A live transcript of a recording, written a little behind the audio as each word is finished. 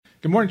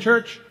Good morning,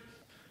 church.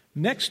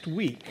 Next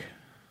week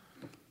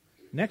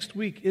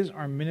is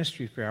our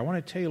ministry fair. I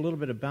want to tell you a little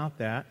bit about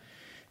that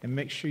and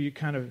make sure you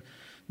kind of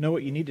know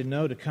what you need to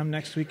know to come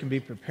next week and be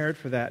prepared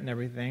for that and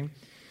everything.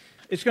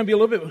 It's going to be a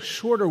little bit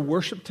shorter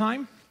worship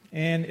time,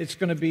 and it's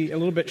going to be a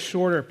little bit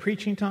shorter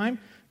preaching time.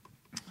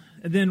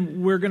 And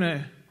then we're going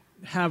to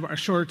have a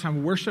shorter time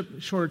of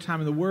worship, shorter time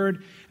of the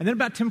Word, and then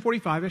about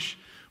 10:45-ish,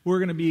 we're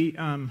going to be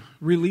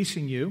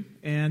releasing you,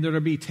 and there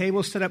will be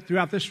tables set up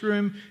throughout this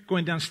room,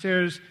 going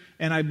downstairs,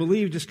 and I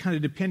believe just kind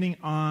of depending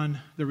on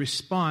the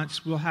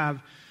response, we'll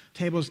have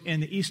tables in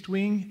the East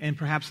Wing and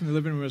perhaps in the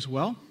living room as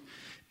well.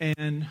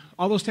 And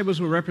all those tables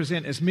will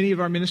represent as many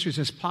of our ministries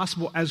as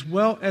possible, as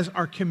well as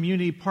our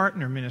community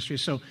partner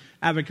ministries. So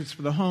Advocates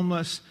for the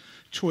Homeless,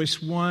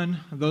 Choice One,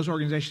 those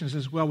organizations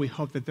as well. We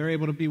hope that they're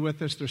able to be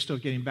with us. They're still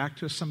getting back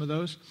to us, some of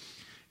those.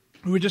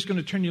 We're just going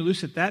to turn you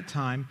loose at that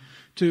time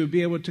to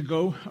be able to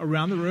go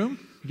around the room,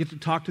 get to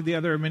talk to the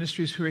other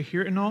ministries who are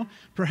here and all.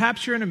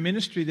 Perhaps you're in a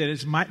ministry that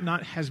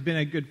has been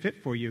a good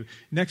fit for you.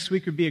 Next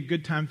week would be a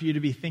good time for you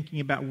to be thinking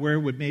about where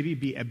would maybe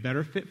be a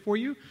better fit for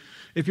you.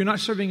 If you're not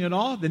serving at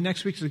all, then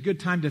next week is a good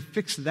time to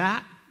fix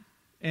that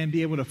and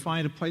be able to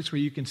find a place where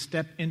you can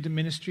step into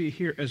ministry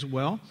here as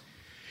well.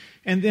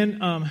 And then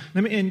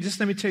let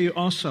me tell you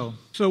also,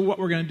 so what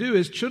we're going to do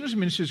is children's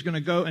ministry is going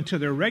to go until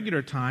their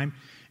regular time.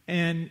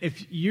 And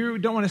if you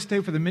don't want to stay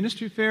for the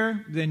ministry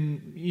fair,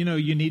 then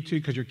you need to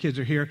because your kids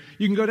are here.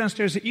 You can go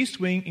downstairs to East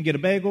Wing and get a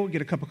bagel,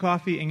 get a cup of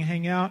coffee, and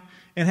hang out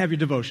and have your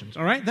devotions.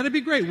 All right? That'd be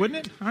great,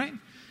 wouldn't it? All right?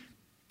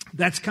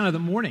 That's kind of the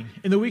morning.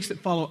 In the weeks that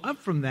follow up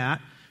from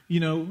that,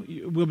 you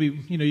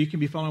can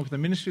be following up with the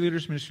ministry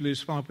leaders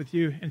follow up with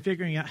you, and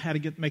figuring out how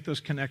to make those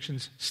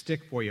connections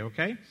stick for you,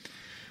 okay?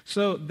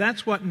 So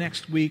that's what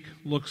next week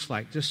looks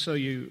like, just so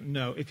you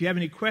know. If you have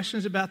any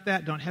questions about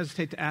that, don't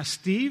hesitate to ask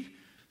Steve.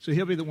 So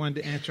he'll be the one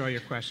to answer all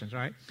your questions, all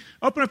right?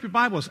 Open up your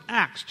Bibles,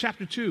 Acts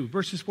chapter 2,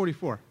 verses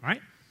 44, all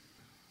right?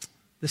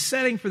 The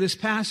setting for this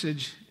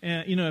passage,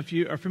 if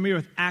you are familiar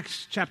with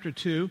Acts chapter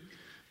 2,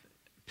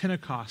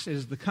 Pentecost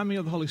is the coming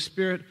of the Holy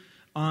Spirit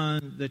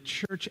on the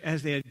church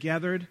as they had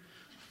gathered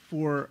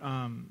for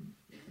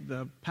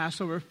the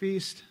Passover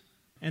feast.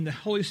 And the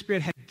Holy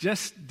Spirit had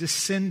just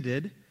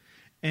descended.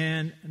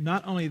 And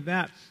not only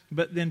that,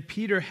 but then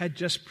Peter had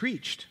just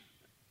preached.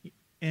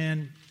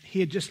 And he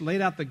had just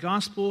laid out the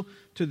gospel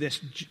to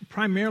this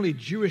primarily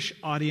Jewish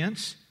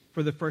audience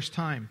for the first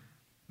time.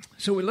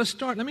 So let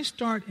me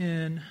start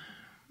in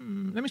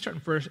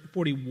verse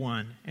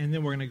 41, and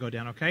then we're going to go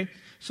down, okay?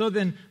 So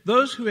then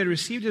those who had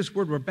received his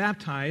word were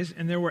baptized,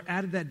 and there were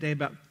added that day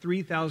about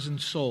 3,000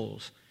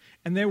 souls.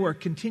 And they were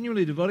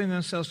continually devoting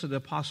themselves to the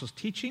apostles'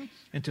 teaching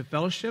and to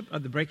fellowship,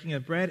 of the breaking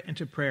of bread, and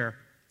to prayer.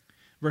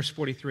 Verse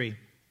 43.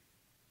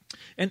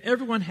 And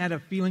everyone had a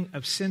feeling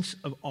of sense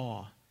of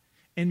awe.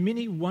 And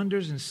many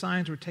wonders and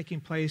signs were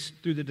taking place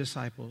through the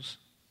disciples.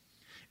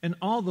 And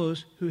all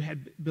those who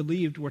had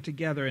believed were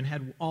together and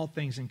had all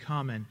things in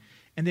common.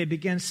 And they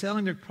began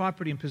selling their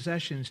property and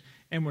possessions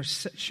and were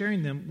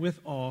sharing them with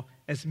all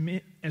as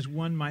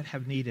one might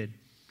have needed.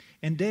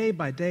 And day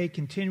by day,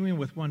 continuing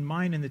with one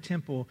mind in the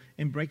temple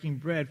and breaking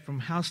bread from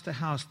house to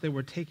house, they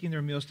were taking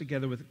their meals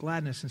together with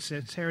gladness and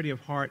sincerity of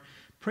heart,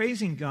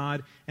 praising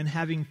God and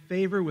having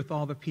favor with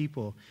all the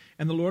people.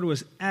 And the Lord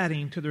was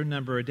adding to their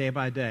number day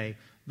by day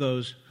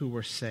those who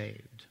were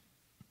saved.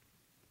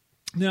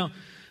 Now,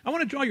 I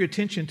want to draw your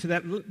attention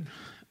to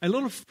a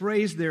little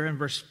phrase there in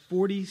verse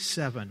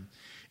 47.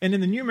 And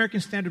in the New American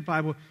Standard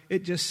Bible,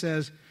 it just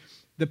says,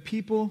 the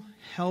people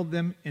held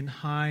them in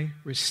high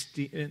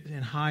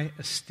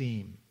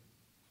esteem.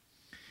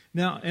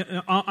 Now,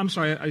 I'm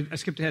sorry, I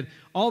skipped ahead.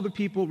 All the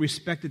people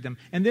respected them.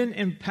 And then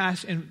in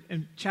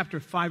chapter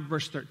 5,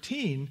 verse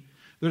 13,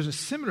 there's a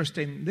similar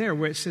statement there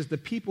where it says the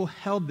people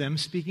held them,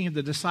 speaking of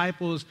the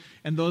disciples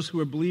and those who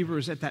were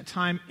believers at that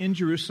time in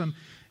Jerusalem,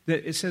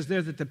 that it says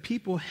there that the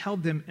people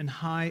held them in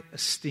high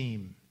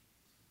esteem.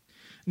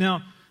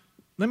 Now,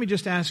 let me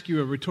just ask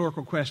you a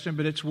rhetorical question,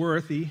 but it's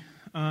worthy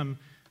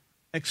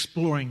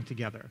exploring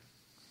together.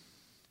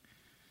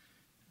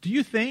 Do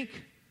you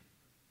think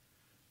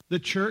the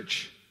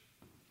church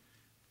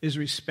is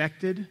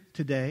respected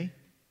today?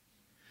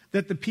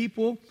 That the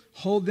people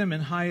hold them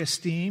in high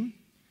esteem?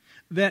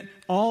 That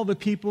all the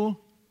people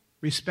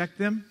respect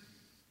them?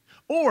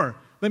 Or,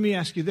 let me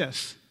ask you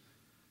this.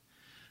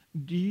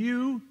 Do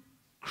you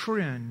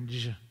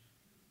cringe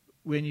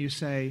when you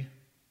say,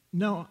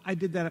 no, I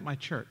did that at my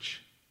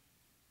church?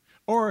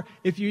 Or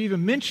if you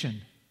even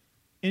mention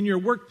in your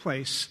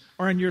workplace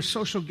or in your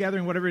social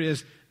gathering, whatever it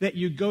is, that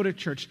you go to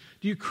church,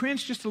 do you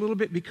cringe just a little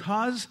bit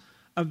because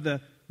of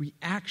the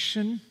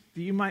reaction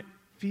that you might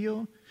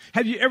feel?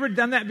 Have you ever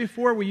done that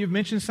before where you've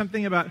mentioned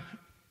something about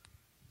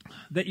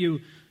that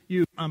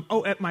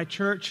at my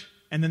church,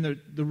 and then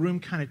the room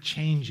kind of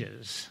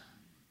changes,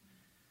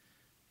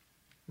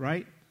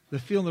 right? The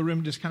feel in the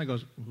room just kind of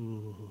goes,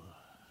 ooh.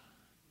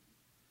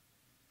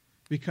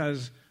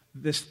 Because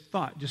this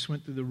thought just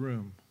went through the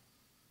room.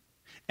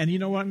 And you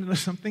know what?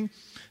 Something?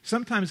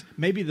 Sometimes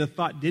maybe the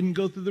thought didn't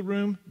go through the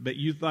room, but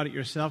you thought it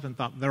yourself and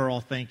thought they're all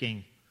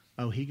thinking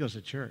Oh, he goes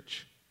to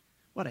church.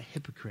 What a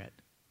hypocrite.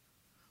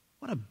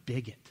 What a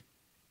bigot.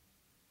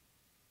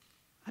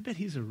 I bet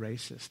he's a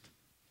racist.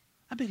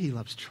 I bet he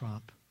loves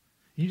Trump.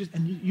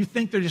 You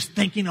think they're just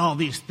thinking all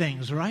these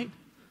things, right?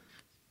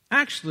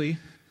 Actually,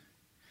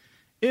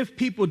 if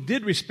people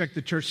did respect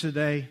the church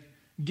today,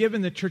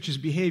 given the church's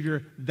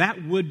behavior,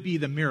 that would be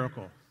the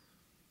miracle.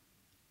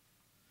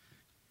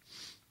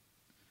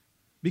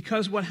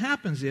 Because what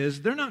happens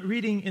is they're not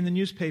reading in the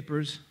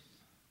newspapers.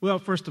 Well,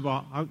 first of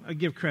all, I'll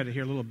give credit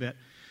here a little bit.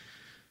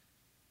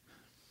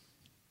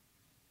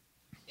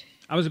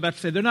 I was about to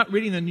say they're not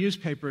reading the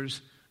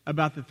newspapers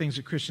about the things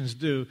that Christians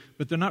do,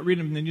 but they're not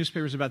reading the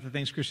newspapers about the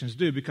things Christians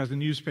do because the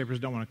newspapers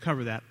don't want to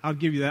cover that. I'll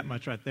give you that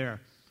much right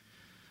there.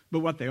 But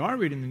what they are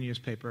reading in the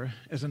newspaper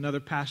is another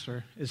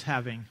pastor is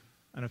having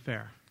an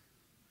affair.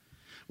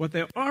 What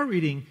they are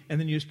reading in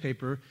the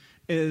newspaper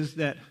is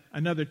that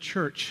another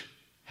church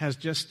has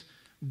just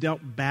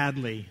dealt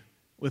badly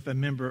with a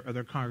member of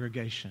their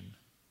congregation.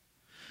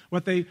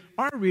 What they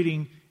are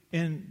reading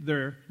in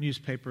their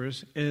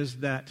newspapers is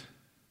that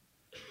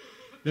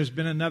there's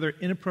been another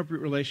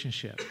inappropriate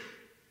relationship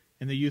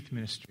in the youth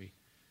ministry,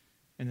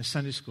 in the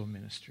Sunday school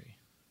ministry.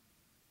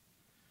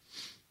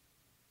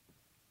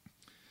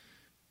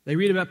 They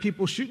read about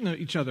people shooting at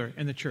each other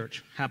in the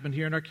church. Happened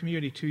here in our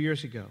community 2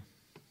 years ago.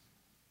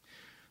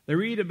 They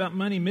read about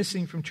money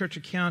missing from church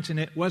accounts and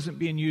it wasn't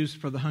being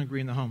used for the hungry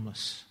and the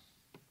homeless.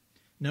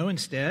 No,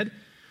 instead,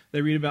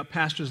 they read about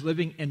pastors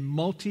living in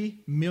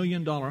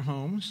multi-million-dollar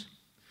homes,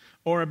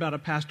 or about a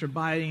pastor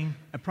buying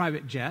a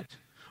private jet,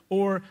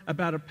 or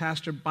about a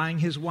pastor buying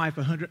his wife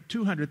a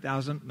 $200,000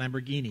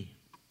 Lamborghini.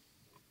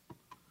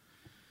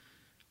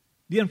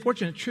 The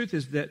unfortunate truth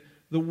is that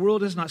the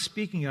world is not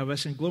speaking of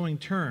us in glowing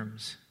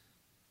terms,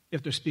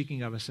 if they're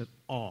speaking of us at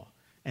all.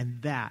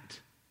 And that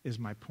is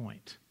my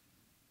point.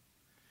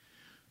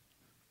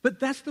 But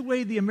that's the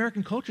way the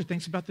American culture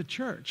thinks about the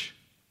church.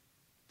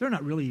 They're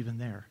not really even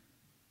there.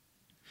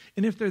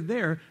 And if they're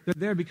there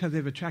because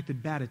they've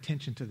attracted bad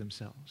attention to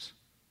themselves.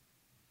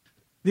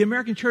 The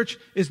American church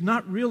is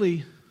not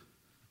really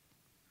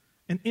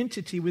an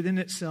entity within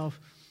itself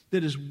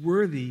that is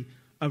worthy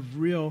of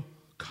real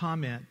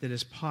comment that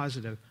is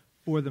positive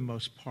for the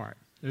most part.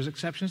 There's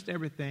exceptions to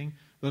everything.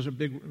 Those are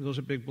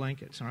big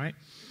blankets, all right?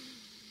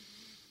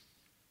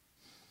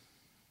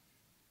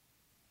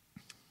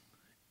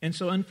 And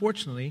so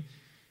unfortunately,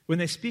 when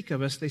they speak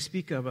of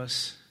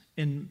us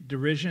in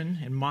derision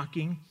and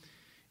mocking.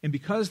 And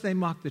because they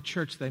mock the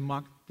church, they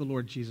mock the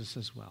Lord Jesus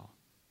as well.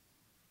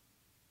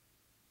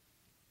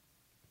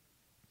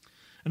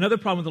 Another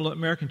problem with the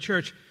American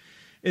church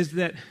is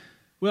that,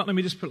 well, let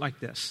me just put it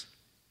like this.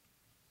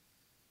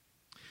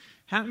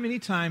 How many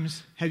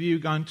times have you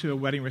gone to a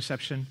wedding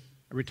reception,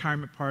 a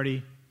retirement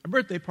party, a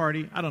birthday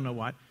party, I don't know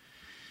what,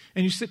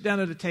 and you sit down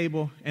at a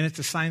table, and it's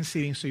assigned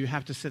seating, so you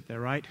have to sit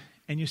there, right?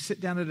 And you sit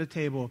down at a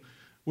table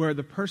where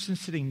the person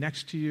sitting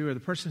next to you or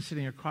the person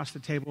sitting across the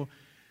table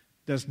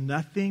does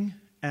nothing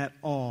at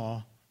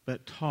all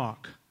but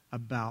talk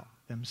about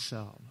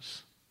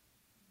themselves.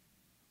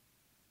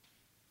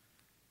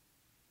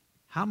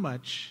 How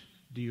much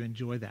do you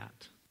enjoy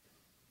that?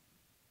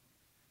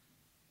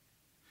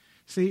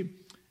 See,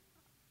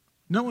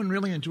 no one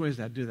really enjoys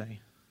that, do they?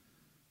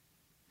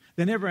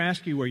 They never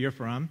ask you where you're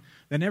from.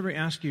 They never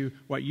ask you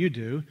what you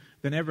do.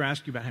 They never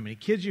ask you about how many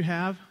kids you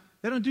have.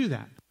 They don't do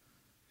that.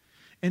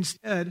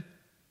 Instead,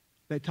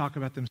 they talk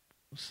about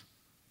themselves.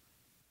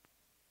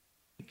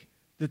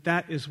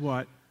 That is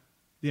what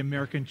the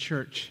American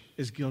church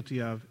is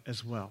guilty of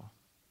as well.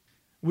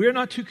 We're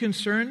not too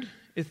concerned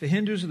if the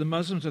Hindus or the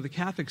Muslims or the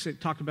Catholics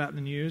get talked about in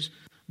the news,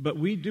 but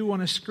we do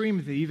want to scream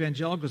if the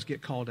evangelicals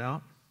get called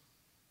out.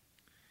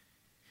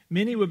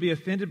 Many would be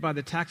offended by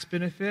the tax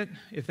benefit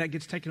if that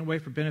gets taken away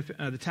for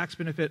the tax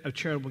benefit of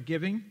charitable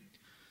giving.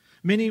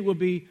 Many will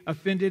be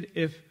offended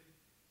if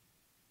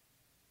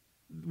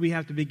we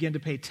have to begin to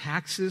pay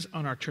taxes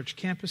on our church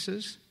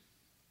campuses.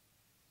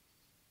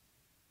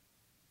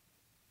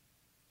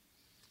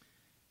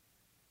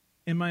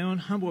 In my own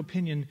humble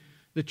opinion,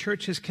 the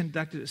church has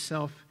conducted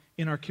itself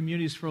in our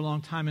communities for a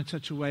long time in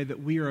such a way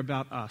that we are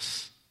about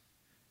us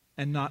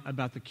and not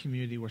about the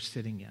community we're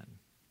sitting in.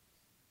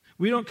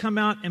 We don't come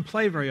out and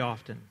play very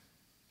often.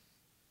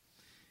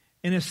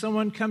 And if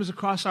someone comes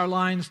across our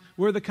lines,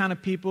 we're the kind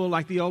of people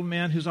like the old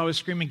man who's always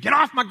screaming, "Get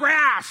off my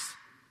grass!"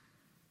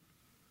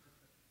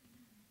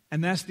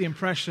 And that's the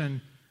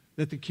impression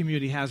that the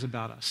community has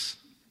about us.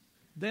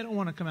 They don't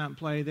want to come out and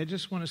play. They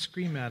just want to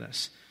scream at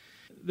us.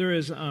 There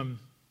is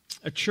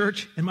a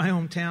church in my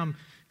hometown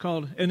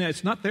called, and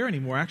it's not there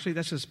anymore, actually,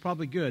 this is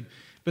probably good,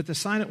 but the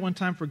sign at one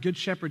time for Good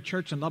Shepherd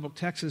Church in Lubbock,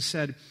 Texas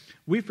said,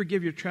 "We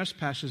forgive your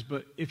trespasses,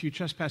 but if you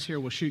trespass here,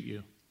 we'll shoot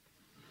you."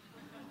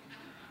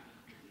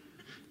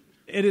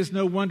 It is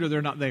no wonder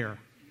they're not there,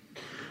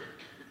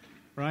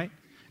 right?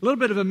 A little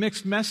bit of a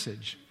mixed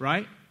message,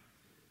 right?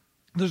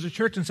 There's a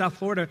church in South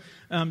Florida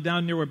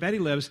down near where Betty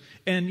lives,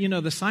 and,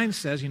 the sign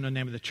says,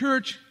 name of the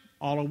church,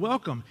 all are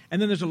welcome.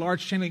 And then there's a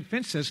large chain link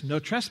fence that says, "No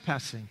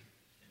trespassing."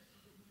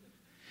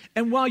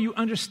 And while you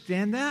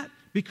understand that,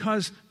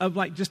 because of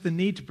like just the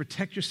need to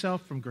protect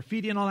yourself from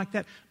graffiti and all like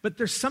that. But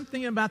there's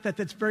something about that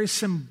that's very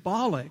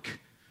symbolic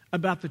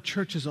about the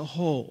church as a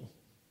whole.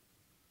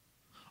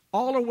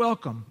 All are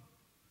welcome,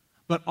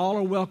 but all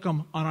are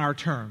welcome on our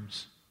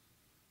terms.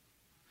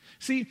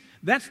 See,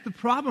 that's the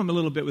problem a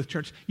little bit with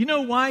church. You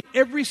know why?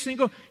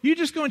 You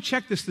just go and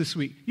check this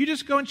week. You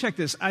just go and check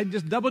this. I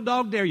just double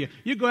dog dare you.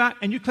 You go out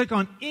and you click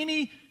on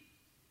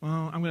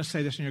I'm going to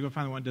say this and you're going to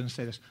find the one that doesn't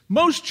say this.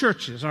 Most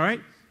churches, all right?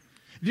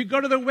 If you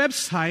go to their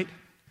website,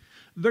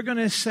 they're going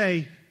to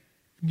say,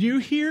 new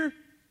here?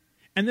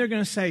 And they're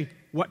going to say,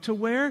 what to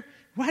wear?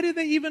 Why do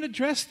they even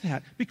address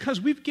that?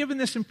 Because we've given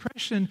this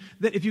impression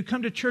that if you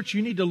come to church,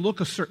 you need to look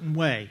a certain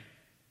way.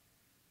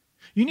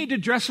 You need to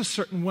dress a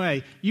certain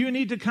way. You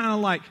need to kind of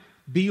like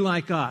be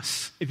like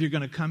us if you're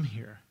going to come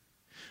here.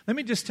 Let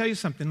me just tell you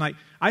something. Like,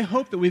 I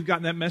hope that we've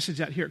gotten that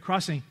message out here at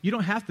Crossing. You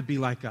don't have to be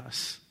like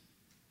us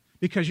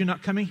because you're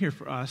not coming here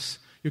for us.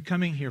 You're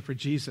coming here for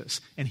Jesus,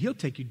 and He'll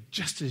take you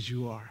just as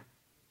you are.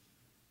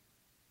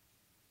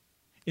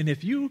 And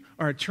if you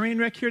are a train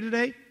wreck here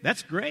today,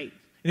 that's great.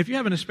 And if you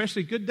have an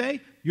especially good day,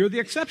 you're the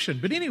exception.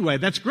 But anyway,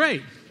 that's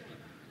great.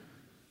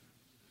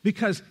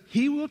 Because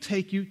He will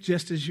take you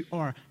just as you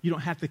are. You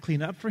don't have to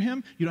clean up for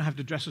Him. You don't have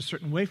to dress a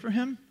certain way for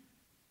Him.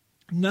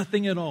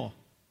 Nothing at all.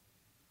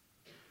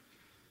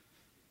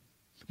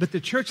 But the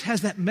church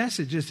has that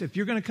message is if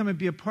you're going to come and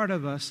be a part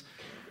of us,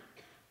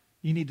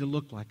 you need to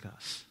look like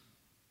us.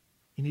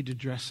 You need to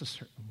dress a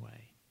certain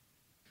way.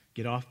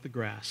 Get off the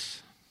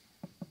grass.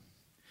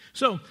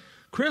 So,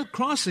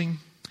 Crossing,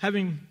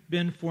 having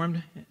been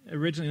formed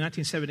originally in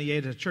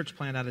 1978 as a church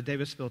plant out of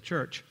Davisville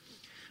Church,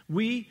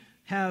 we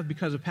have,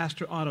 because of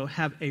Pastor Otto,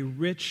 have a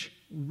rich,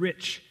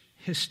 rich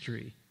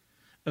history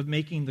of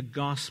making the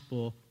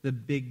gospel the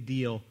big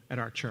deal at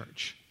our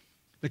church.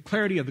 The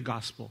clarity of the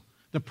gospel,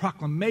 the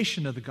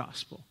proclamation of the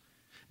gospel,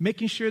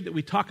 making sure that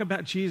we talk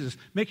about Jesus,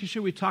 making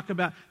sure we talk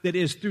about that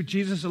it is through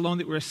Jesus alone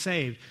that we're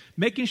saved,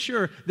 making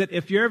sure that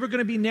if you're ever going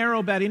to be narrow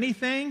about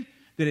anything,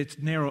 that it's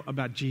narrow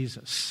about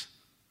Jesus,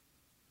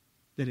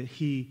 that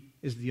He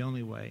is the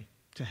only way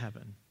to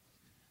heaven.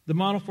 The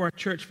model for our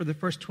church for the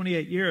first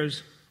 28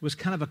 years was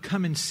kind of a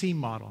come and see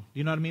model.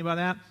 You know what I mean by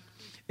that?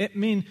 It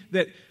means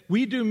that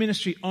we do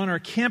ministry on our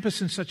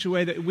campus in such a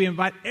way that we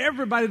invite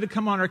everybody to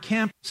come on our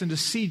campus and to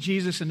see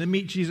Jesus and to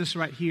meet Jesus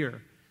right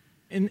here.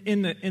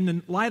 In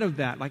the light of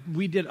that, like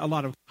we did a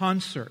lot of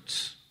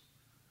concerts.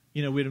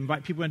 You know, we'd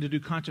invite people in to do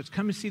concerts.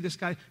 Come and see this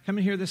guy. Come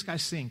and hear this guy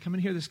sing. Come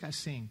and hear this guy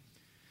sing.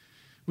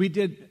 We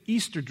did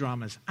Easter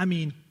dramas.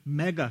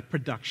 Mega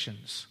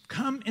productions.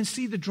 Come and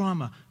see the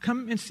drama.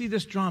 Come and see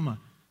this drama.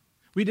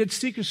 We did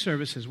seeker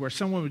services where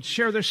someone would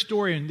share their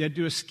story and they'd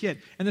do a skit.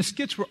 And the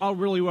skits were all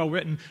really well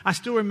written. I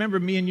still remember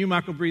me and you,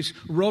 Michael Brees,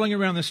 rolling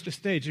around the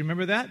stage. You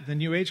remember that? The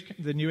New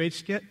Age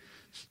skit?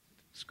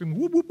 Screaming,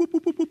 whoop, whoop, whoop,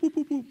 whoop, whoop, whoop,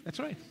 whoop, whoop. That's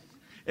right.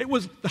 It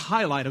was the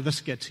highlight of the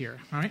skits here,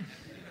 all right?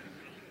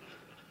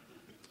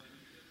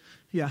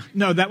 Yeah,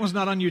 no, that was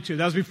not on YouTube.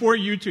 That was before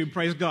YouTube,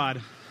 praise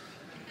God.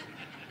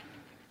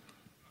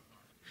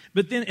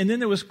 But then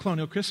there was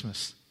Colonial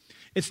Christmas.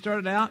 It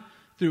started out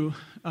through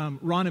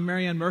Ron and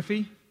Marianne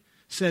Murphy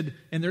said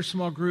in their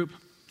small group,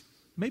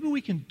 maybe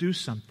we can do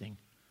something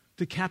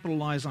to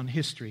capitalize on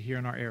history here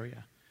in our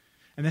area.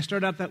 And they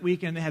started out that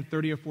weekend, they had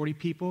 30 or 40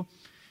 people.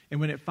 And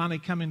when it finally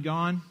come and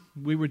gone,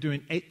 we were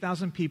doing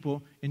 8,000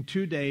 people in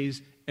 2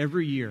 days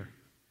every year.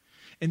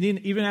 And then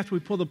even after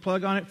we pulled the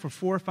plug on it for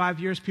 4 or 5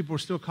 years, people were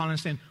still calling and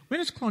saying, when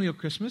is Colonial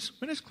Christmas?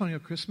 When is Colonial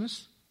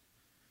Christmas?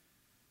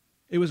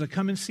 It was a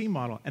come and see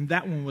model, and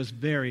that one was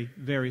very,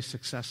 very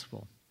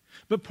successful.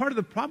 But part of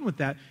the problem with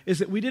that is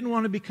that we didn't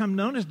want to become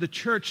known as the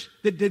church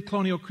that did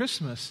Colonial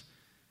Christmas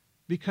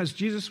because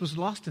Jesus was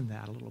lost in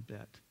that a little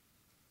bit.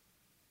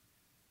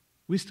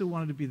 We still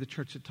wanted to be the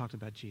church that talked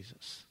about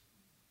Jesus.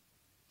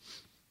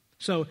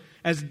 So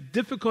as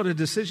difficult a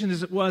decision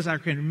as it was, I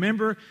can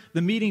remember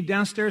the meeting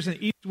downstairs in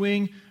the East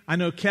Wing. I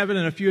know Kevin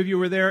and a few of you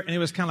were there, and it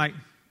was kind of like,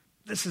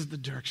 this is the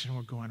direction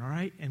we're going, all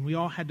right? And we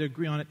all had to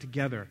agree on it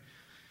together.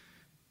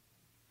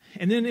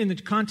 And then in the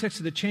context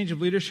of the change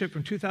of leadership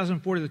from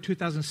 2004 to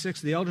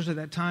 2006, the elders at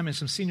that time and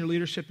some senior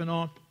leadership and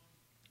all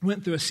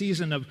went through a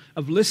season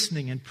of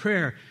listening and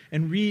prayer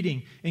and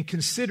reading and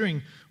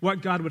considering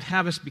what God would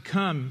have us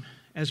become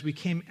as we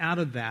came out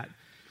of that.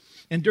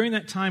 And during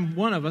that time,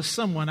 one of us,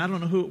 someone, I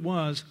don't know who it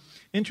was,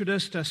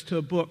 introduced us to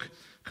a book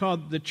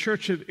called The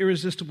Church of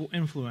Irresistible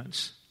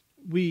Influence.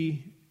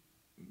 We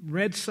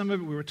read some of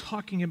it, we were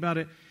talking about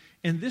it,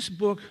 and this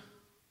book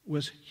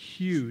was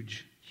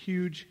huge,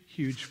 huge,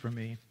 huge for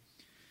me.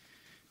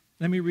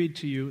 Let me read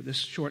to you this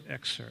short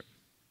excerpt.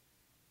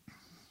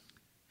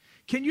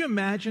 Can you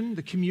imagine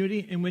the community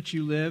in which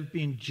you live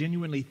being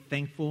genuinely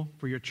thankful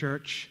for your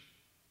church?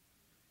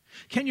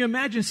 Can you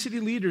imagine city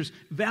leaders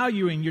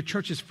valuing your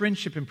church's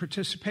friendship and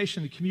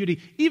participation in the community,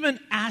 even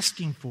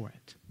asking for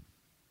it?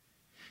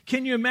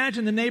 Can you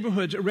imagine the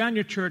neighborhoods around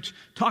your church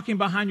talking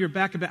behind your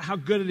back about how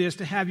good it is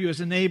to have you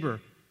as a neighbor?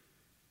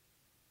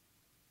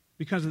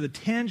 because of the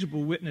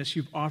tangible witness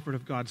you've offered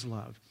of God's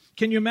love.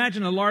 Can you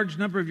imagine a large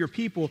number of your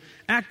people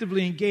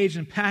actively engaged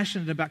and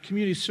passionate about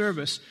community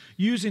service,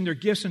 using their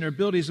gifts and their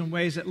abilities in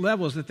ways at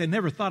levels that they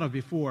never thought of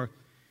before?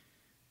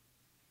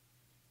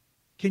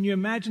 Can you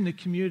imagine the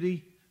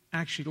community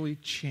actually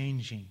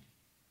changing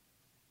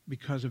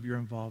because of your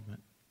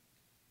involvement?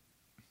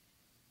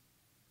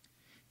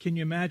 Can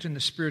you imagine the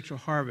spiritual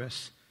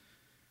harvest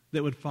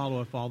that would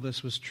follow if all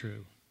this was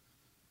true?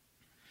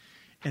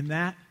 And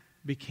that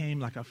became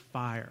like a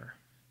fire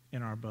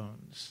in our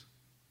bones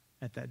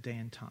at that day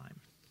and time.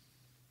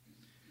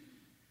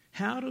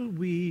 How do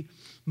we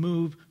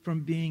move from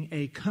being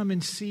a come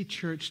and see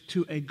church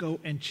to a go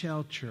and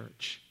tell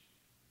church?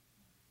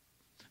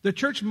 The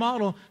church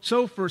model,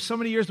 so for so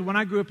many years, the one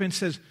I grew up in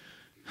says,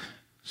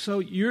 so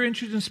you're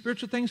interested in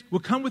spiritual things?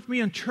 Well, come with me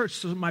in church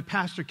so that my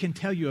pastor can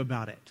tell you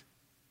about it.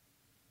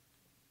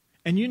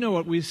 And you know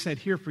what we've said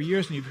here for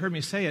years, and you've heard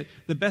me say it,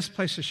 the best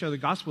place to show the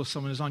gospel to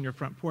someone is on your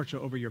front porch or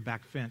over your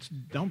back fence.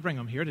 Don't bring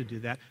them here to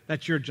do that.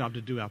 That's your job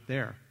to do out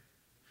there.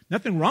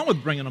 Nothing wrong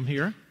with bringing them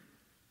here,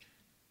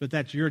 but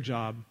that's your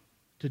job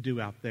to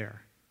do out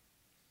there.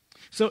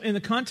 So in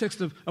the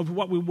context of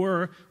what we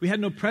were, we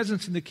had no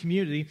presence in the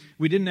community.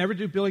 We didn't ever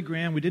do Billy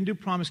Graham. We didn't do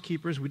Promise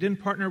Keepers. We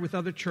didn't partner with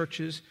other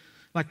churches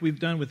like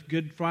we've done with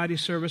Good Friday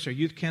service or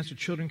youth camps or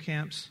children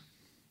camps.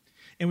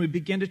 And we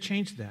began to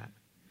change that.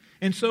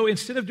 And so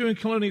instead of doing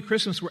Colonial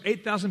Christmas where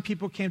 8,000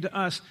 people came to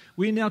us,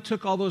 we now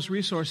took all those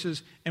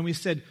resources and we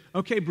said,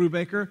 okay,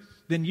 Brubaker,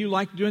 then you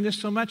like doing this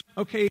so much?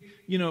 Okay,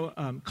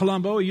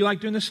 Colombo, you like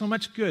doing this so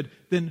much? Good.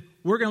 Then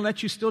we're going to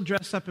let you still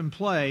dress up and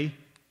play,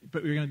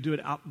 but we're going to do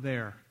it out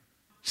there.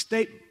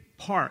 State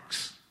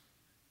parks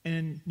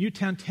in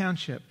Newtown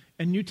Township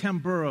and Newtown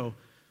Borough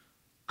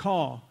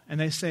call and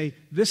they say,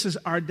 this is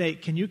our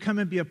date. Can you come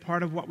and be a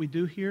part of what we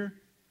do here?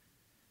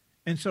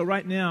 And so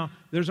right now,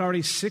 there's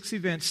already 6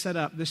 events set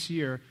up this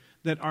year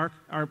that our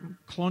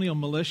Colonial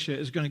Militia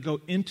is going to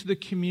go into the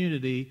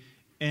community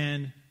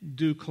and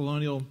do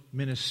colonial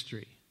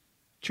ministry.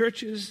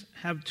 Churches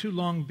have too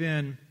long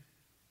been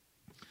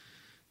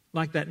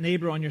like that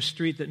neighbor on your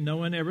street that no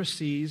one ever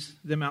sees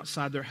them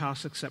outside their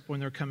house except when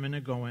they're coming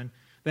and going.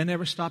 They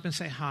never stop and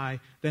say hi.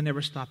 They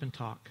never stop and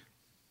talk.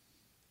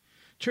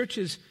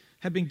 Churches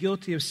have been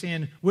guilty of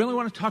saying, we only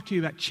want to talk to you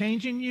about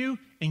changing you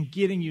and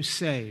getting you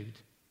saved.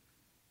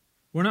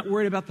 We're not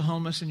worried about the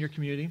homeless in your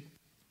community.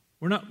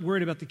 We're not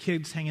worried about the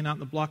kids hanging out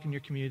in the block in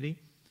your community.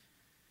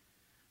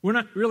 We're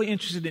not really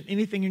interested in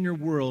anything in your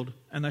world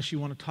unless you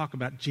want to talk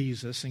about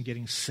Jesus and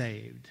getting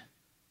saved.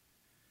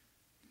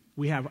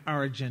 We have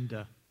our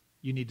agenda.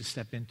 You need to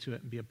step into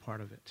it and be a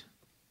part of it.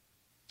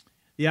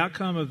 The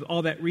outcome of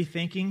all that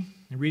rethinking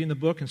and reading the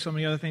book and so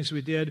many other things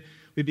we did,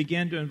 we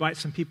began to invite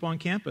some people on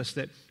campus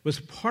that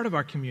was part of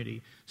our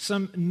community,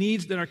 some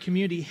needs that our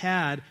community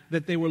had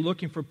that they were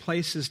looking for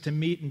places to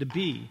meet and to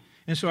be.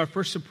 And so our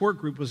first support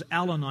group was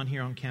Al-Anon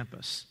here on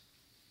campus.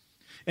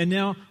 And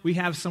now we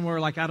have somewhere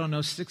like,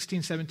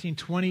 16, 17,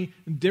 20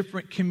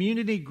 different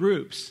community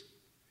groups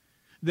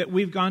that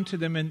we've gone to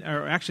them,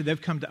 or actually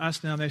they've come to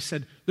us now and they've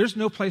said, there's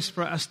no place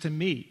for us to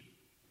meet.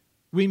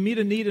 We meet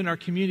a need in our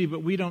community,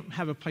 but we don't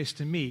have a place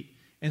to meet.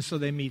 And so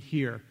they meet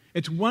here.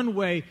 It's one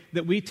way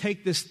that we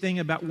take this thing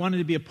about wanting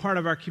to be a part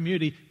of our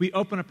community. We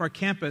open up our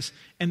campus,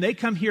 and they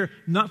come here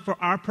not for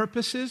our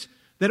purposes.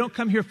 They don't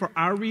come here for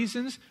our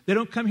reasons. They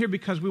don't come here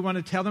because we want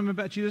to tell them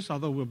about Jesus,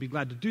 although we'll be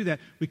glad to do that.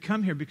 We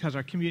come here because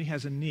our community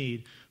has a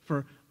need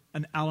for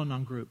an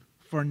Al-Anon group,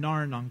 for a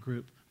Nar-Anon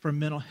group, for a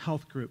mental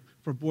health group,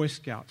 for Boy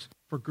Scouts,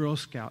 for Girl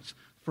Scouts,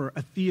 for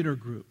a theater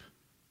group.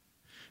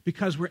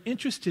 Because we're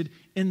interested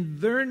in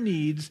their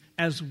needs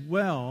as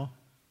well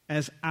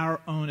as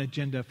our own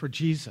agenda for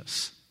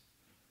Jesus.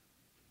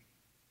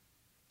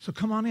 So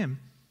come on in.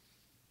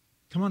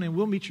 Come on in.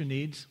 We'll meet your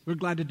needs. We're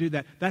glad to do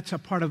that. That's a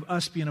part of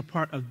us being a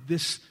part of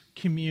this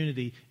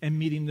community and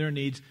meeting their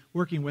needs,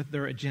 working with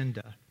their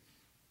agenda.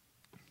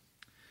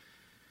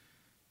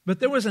 But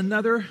there was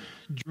another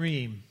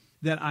dream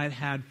that I'd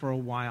had for a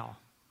while.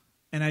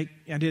 And I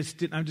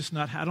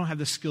don't have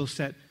the skill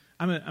set.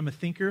 I'm a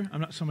thinker.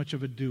 I'm not so much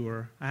of a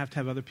doer. I have to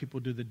have other people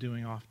do the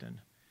doing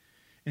often.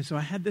 And so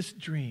I had this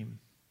dream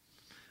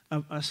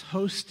of us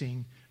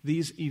hosting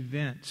these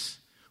events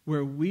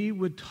where we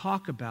would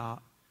talk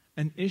about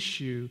an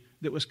issue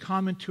that was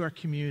common to our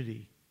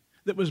community,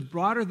 that was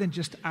broader than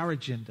just our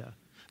agenda,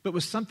 but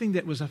was something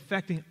that was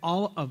affecting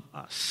all of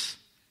us.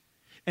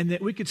 And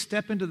that we could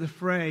step into the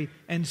fray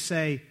and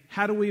say,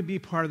 how do we be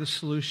part of the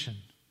solution?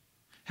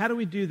 How do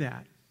we do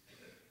that?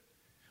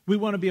 We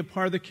want to be a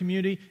part of the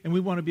community, and we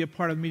want to be a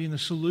part of meeting the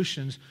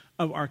solutions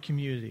of our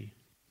community.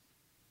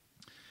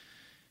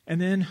 And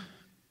then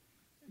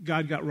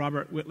God got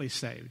Robert Whitley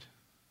saved.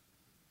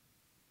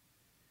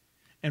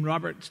 And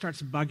Robert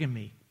starts bugging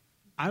me.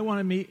 I want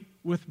to meet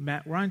with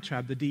Matt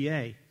Weintraub, the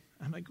DA.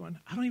 I'm like going,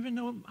 I don't even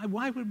know,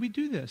 why would we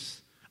do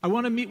this? I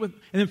want to meet with,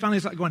 and then finally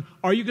he's like going,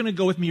 are you going to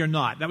go with me or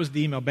not? That was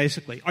the email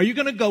basically. Are you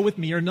going to go with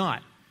me or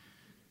not?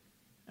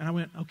 And I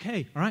went,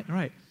 okay, all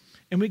right.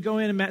 And we go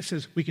in and Matt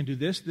says, we can do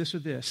this, this, or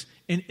this.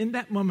 And in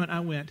that moment I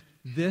went,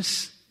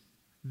 this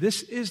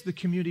this is the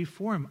community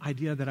forum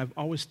idea that I've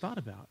always thought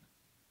about.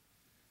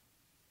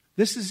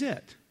 This is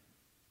it.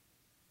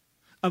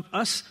 Of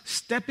us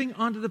stepping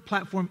onto the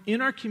platform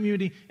in our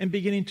community and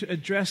beginning to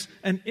address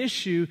an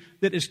issue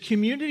that is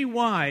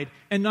community-wide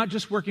and not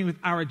just working with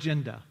our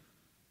agenda.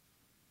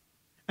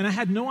 And I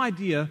had no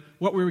idea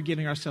what we were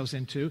getting ourselves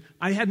into.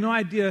 I had no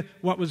idea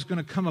what was going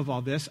to come of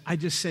all this. I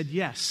just said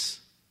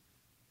yes.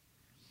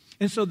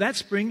 And so that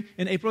spring,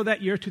 in April of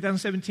that year,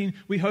 2017,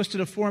 we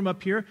hosted a forum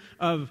up here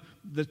of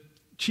the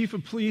chief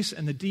of police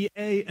and the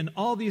DA and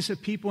all these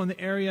people in the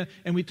area,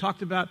 and we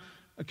talked about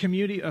a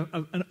community,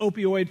 of an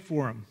opioid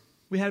forum.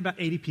 We had about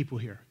 80 people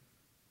here.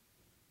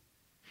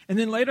 And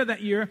then later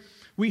that year,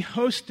 we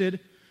hosted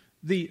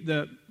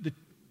the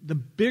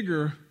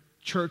bigger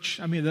church,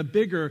 the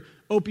bigger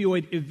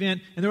opioid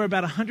event, and there were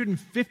about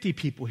 150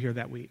 people here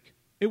that week.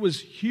 It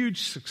was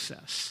huge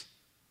success.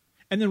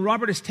 And then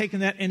Robert has taken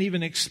that and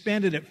even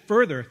expanded it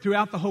further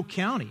throughout the whole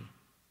county,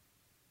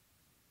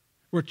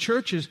 where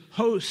churches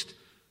host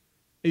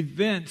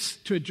events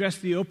to address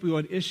the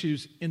opioid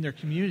issues in their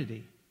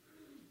community.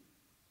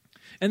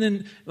 And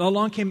then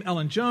along came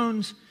Ellen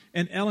Jones,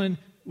 and Ellen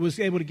was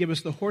able to give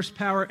us the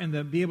horsepower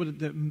and be able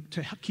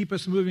to keep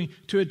us moving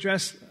to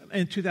address,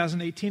 in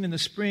 2018 in the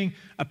spring,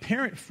 a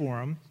parent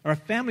forum or a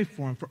family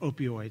forum for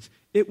opioids.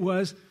 It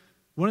was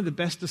one of the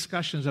best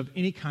discussions of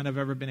any kind I've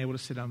ever been able to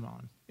sit down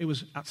on. It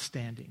was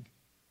outstanding.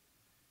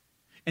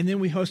 And then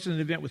we hosted an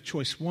event with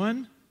Choice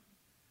One.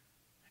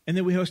 And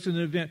then we hosted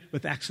an event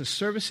with Access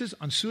Services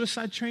on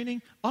suicide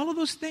training. All of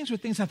those things were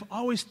things I've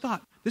always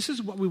thought, this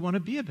is what we want to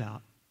be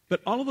about.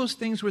 But all of those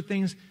things were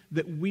things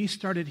that we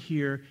started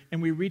here,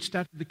 and we reached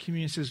out to the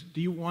community and says, do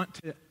you want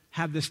to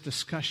have this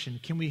discussion?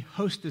 Can we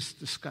host this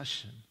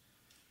discussion?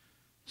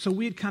 So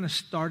we had kind of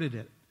started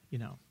it,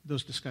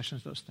 those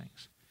discussions, those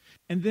things.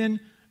 And then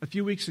a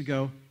few weeks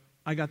ago,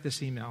 I got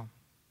this email.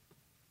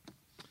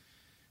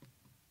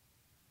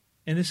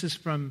 And this is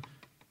from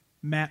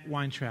Matt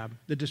Weintraub,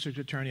 the district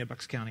attorney of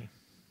Bucks County.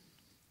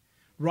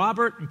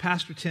 Robert and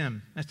Pastor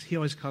Tim. He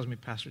always calls me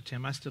Pastor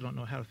Tim. I still don't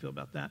know how to feel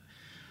about that.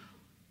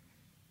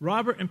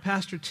 Robert and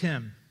Pastor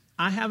Tim,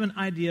 I have an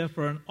idea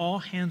for an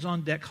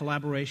all-hands-on-deck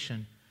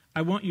collaboration.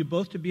 I want you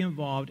both to be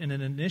involved in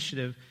an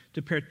initiative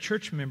to pair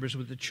church members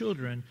with the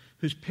children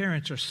whose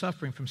parents are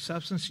suffering from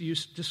substance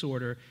use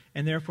disorder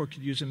and therefore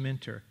could use a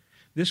mentor.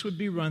 This would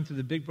be run through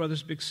the Big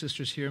Brothers Big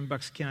Sisters here in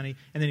Bucks County,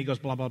 and then he goes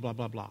blah, blah, blah,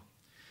 blah, blah.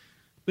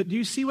 But do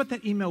you see what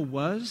that email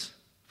was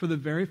for the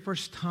very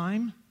first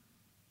time?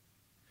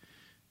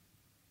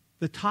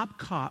 The top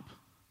cop,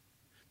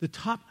 the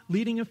top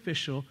leading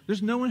official,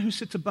 there's no one who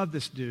sits above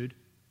this dude,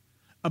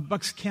 of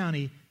Bucks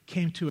County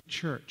came to a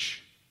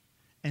church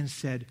and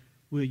said,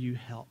 will you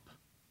help?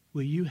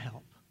 Will you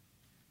help?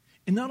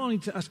 And not only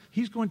to us,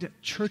 he's going to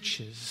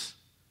churches.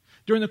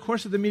 During the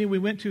course of the meeting we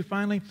went to,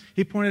 finally,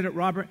 he pointed at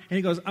Robert and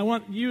he goes, I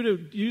want you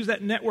to use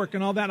that network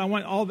and all that. I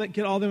want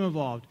get all them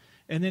involved.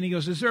 And then he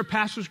goes, is there a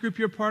pastor's group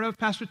you're a part of,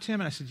 Pastor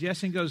Tim? And I said,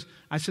 yes. And he goes,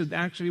 I said,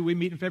 actually, we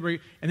meet in February.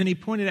 And then he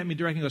pointed at me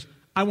directly and goes,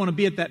 I want to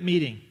be at that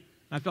meeting.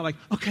 And I felt like,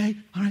 okay,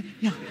 all right,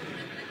 yeah.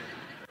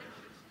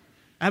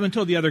 I haven't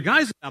told the other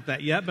guys about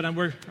that yet, but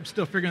I'm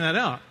still figuring that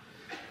out.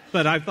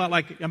 But I thought,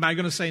 am I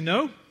going to say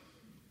no?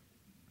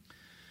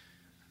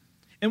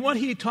 And what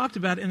he talked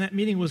about in that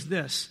meeting was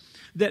this,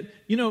 that,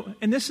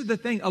 and this is the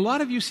thing, a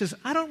lot of you says,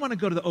 I don't want to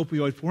go to the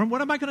opioid forum.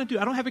 What am I going to do?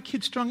 I don't have a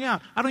kid strung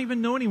out. I don't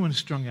even know anyone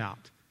strung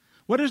out.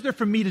 What is there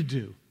for me to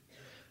do?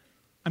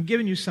 I'm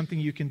giving you something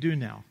you can do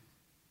now.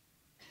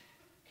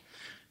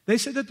 They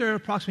said that there are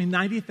approximately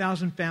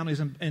 90,000 families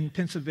in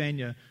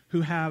Pennsylvania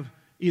who have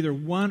either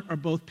one or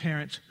both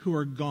parents who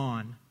are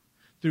gone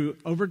through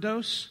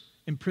overdose,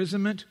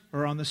 imprisonment,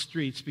 or on the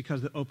streets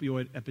because of the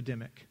opioid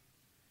epidemic.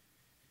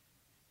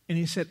 And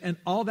he said, and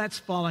all that's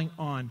falling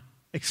on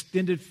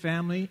extended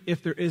family,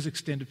 if there is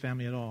extended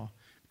family at all,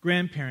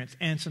 grandparents,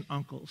 aunts, and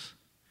uncles.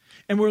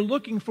 And we're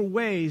looking for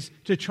ways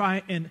to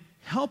try and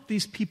help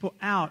these people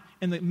out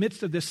in the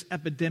midst of this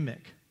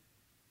epidemic.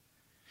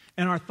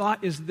 And our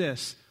thought is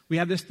this. We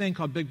have this thing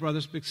called Big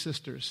Brothers, Big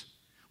Sisters,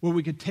 where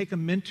we could take a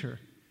mentor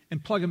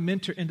and plug a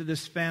mentor into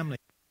this family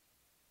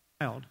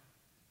child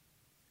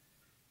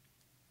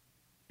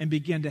and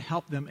begin to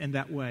help them in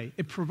that way.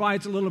 It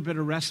provides a little bit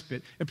of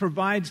respite. It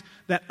provides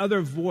that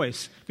other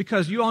voice.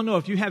 Because you all know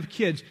if you have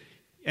kids,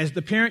 as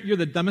the parent, you're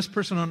the dumbest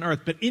person on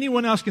earth, but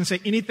anyone else can say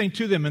anything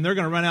to them and they're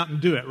going to run out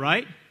and do it,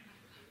 right?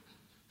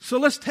 So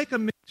let's take a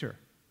mentor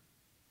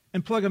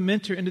and plug a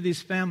mentor into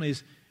these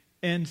families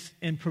and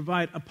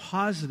provide a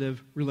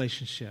positive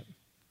relationship.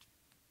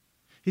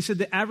 He said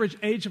the average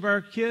age of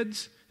our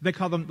kids, they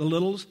call them the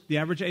littles, the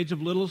average age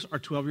of littles are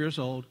 12 years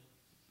old.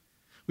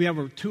 We have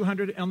over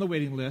 200 on the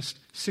waiting list.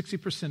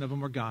 60% of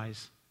them are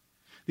guys.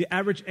 The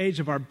average age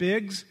of our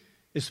bigs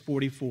is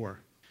 44.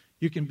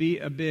 You can be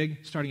a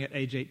big starting at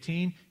age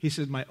 18. He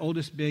says my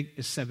oldest big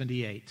is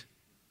 78.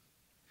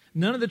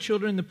 None of the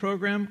children in the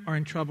program are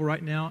in trouble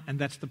right now, and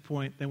that's the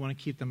point. They want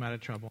to keep them out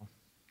of trouble.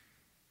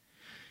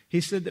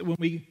 He said that when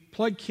we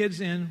plug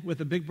kids in with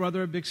a big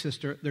brother or big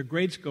sister, their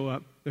grades go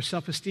up, their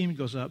self-esteem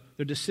goes up,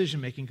 their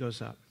decision-making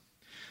goes up.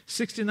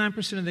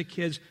 69% of the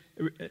kids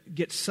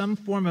get some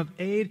form of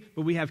aid,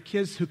 but we have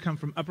kids who come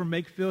from Upper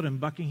Makefield and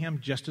Buckingham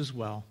just as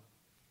well.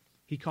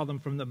 He called them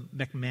from the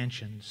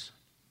McMansions.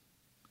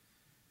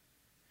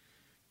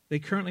 They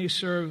currently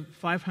serve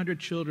 500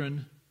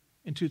 children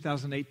in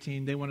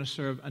 2018. They want to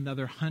serve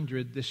another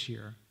 100 this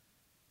year,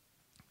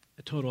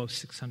 a total of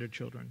 600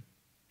 children.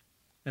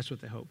 That's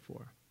what they hope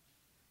for.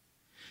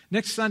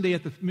 Next Sunday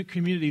at the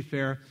community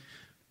fair,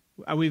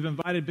 we've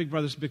invited Big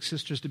Brothers, Big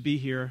Sisters to be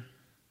here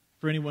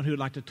for anyone who would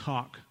like to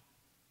talk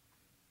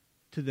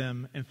to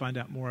them and find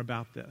out more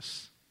about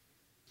this.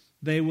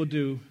 They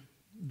do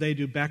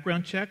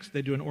background checks,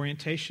 they do an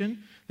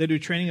orientation, they do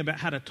training about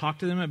how to talk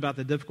to them about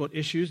the difficult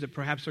issues that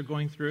perhaps they're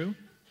going through.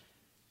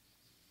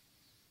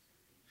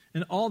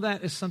 And all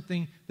that is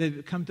something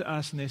they've come to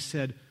us and they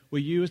said, will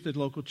you as the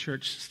local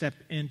church step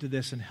into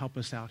this and help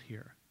us out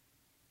here?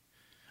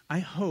 I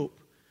hope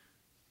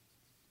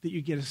that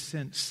you get a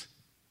sense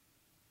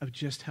of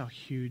just how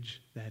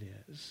huge that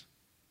is.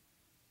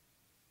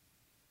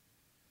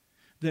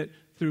 That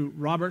through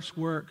Robert's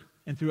work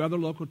and through other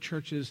local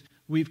churches,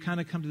 we've kind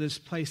of come to this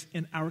place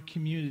in our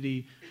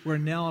community where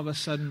now all of a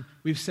sudden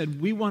we've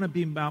said we want to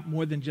be about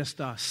more than just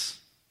us.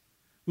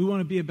 We want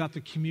to be about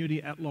the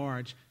community at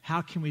large.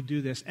 How can we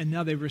do this? And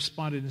now they've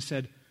responded and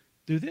said,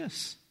 do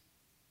this.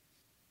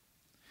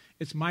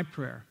 It's my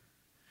prayer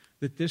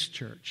that this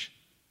church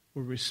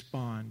will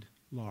respond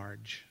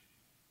large.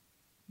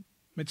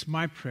 It's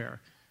my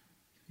prayer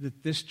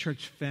that this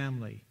church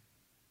family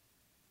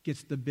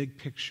gets the big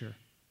picture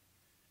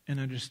and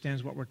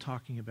understands what we're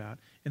talking about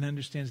and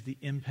understands the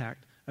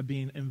impact of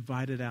being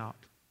invited out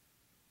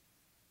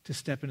to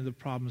step into the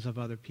problems of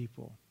other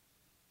people.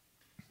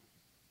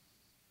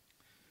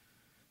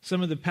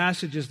 Some of the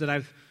passages that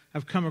I've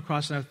come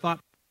across and when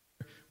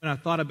I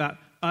thought about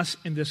us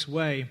in this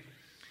way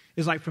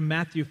is like from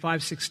Matthew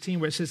 5:16,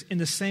 where it says, in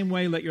the same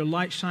way, let your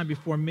light shine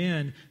before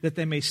men, that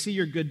they may see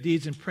your good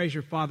deeds and praise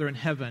your Father in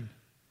heaven.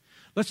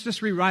 Let's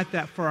just rewrite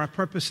that for our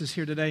purposes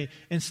here today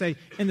and say,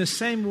 in the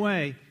same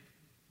way,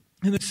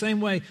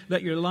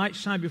 let your light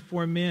shine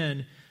before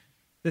men,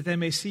 that they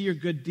may see your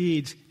good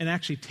deeds and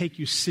actually take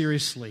you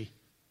seriously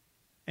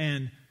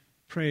and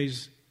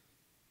praise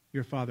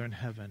your Father in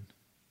heaven.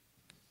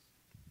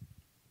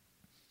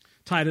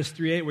 Titus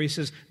 3:8, where he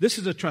says, this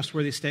is a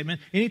trustworthy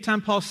statement.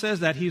 Anytime Paul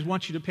says that, he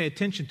wants you to pay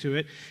attention to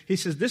it. He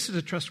says, this is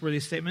a trustworthy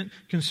statement.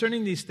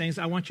 Concerning these things,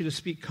 I want you to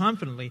speak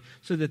confidently,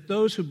 so that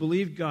those who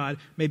believe God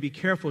may be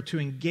careful to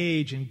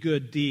engage in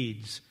good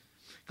deeds.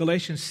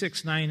 Galatians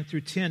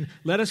 6:9-10,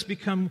 let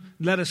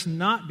us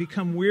not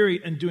become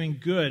weary in doing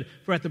good,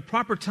 for at the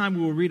proper time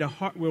we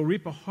will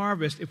reap a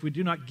harvest if we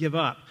do not give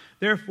up.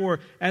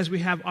 Therefore, as we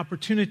have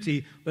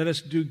opportunity, let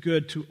us do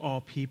good to all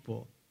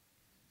people.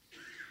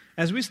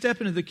 As we step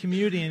into the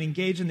community and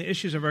engage in the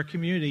issues of our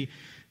community,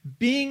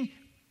 being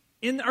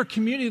in our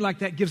community like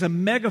that gives a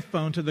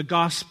megaphone to the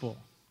gospel.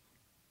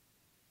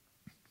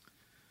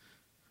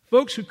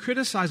 Folks who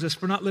criticize us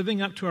for not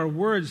living up to our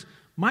words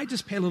might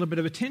just pay a little bit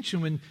of attention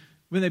when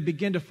they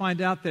begin to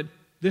find out that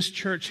this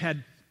church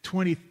had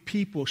 20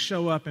 people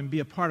show up and be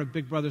a part of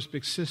Big Brothers,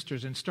 Big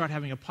Sisters and start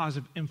having a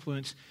positive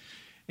influence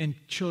in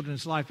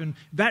children's life. And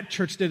that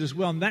church did as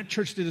well, and that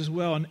church did as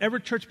well. And every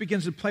church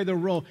begins to play their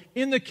role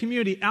in the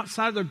community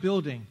outside of their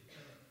building.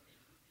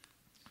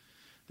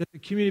 That the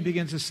community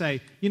begins to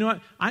say, you know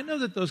what, I know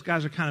that those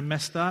guys are kind of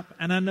messed up,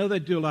 and I know they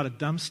do a lot of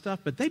dumb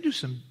stuff, but they do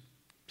some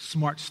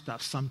smart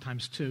stuff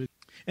sometimes too.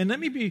 And let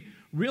me be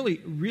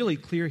really, really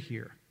clear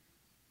here.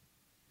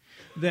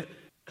 That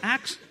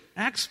Acts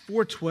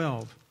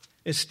 4:12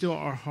 is still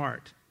our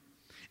heart.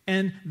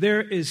 And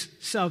there is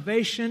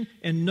salvation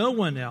in no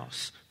one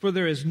else, for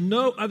there is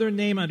no other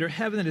name under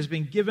heaven that has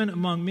been given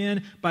among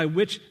men by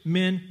which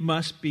men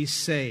must be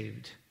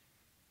saved.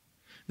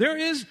 There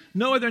is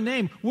no other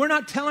name. We're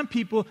not telling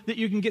people that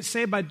you can get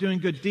saved by doing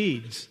good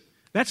deeds.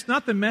 That's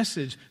not the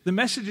message. The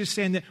message is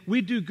saying that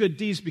we do good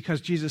deeds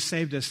because Jesus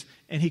saved us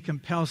and he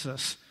compels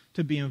us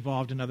to be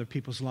involved in other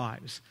people's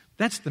lives.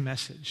 That's the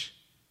message.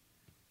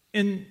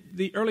 In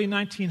the early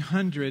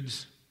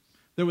 1900s,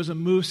 there was a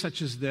move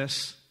such as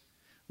this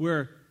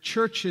where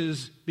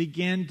churches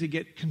began to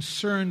get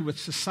concerned with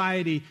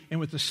society and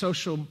with the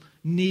social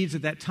needs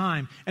at that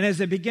time. And as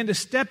they began to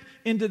step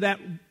into that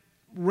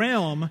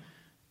realm,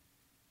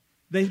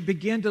 they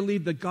began to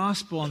leave the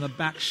gospel on the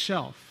back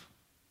shelf.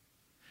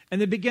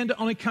 And they began to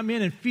only come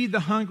in and feed the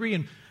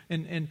hungry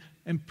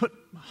and put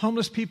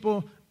homeless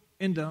people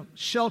into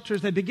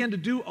shelters. They began to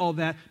do all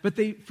that, but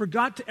they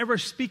forgot to ever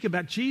speak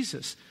about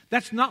Jesus.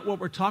 That's not what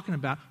we're talking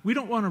about. We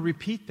don't want to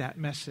repeat that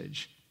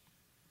message.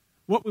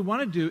 What we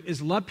want to do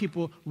is love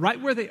people right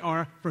where they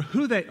are, for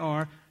who they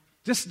are,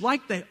 just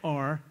like they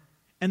are,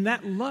 and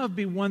that love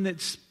be one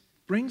that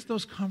brings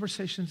those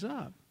conversations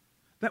up.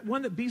 That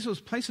one that be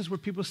those places where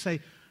people say,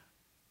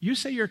 you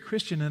say you're a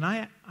Christian, and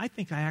I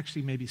think I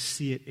actually maybe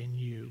see it in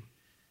you.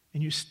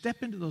 And you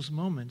step into those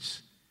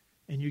moments,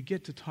 and you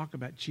get to talk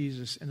about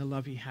Jesus and the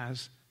love he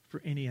has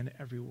for any and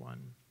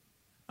everyone.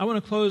 I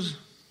want to close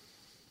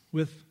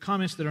with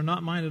comments that are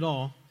not mine at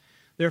all.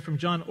 They're from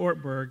John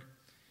Ortberg.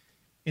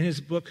 in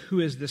his book, Who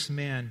is This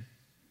Man?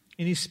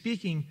 And he's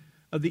speaking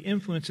of the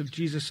influence of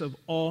Jesus of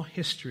all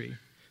history.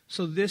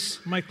 So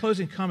my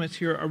closing comments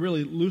here are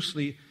really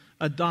loosely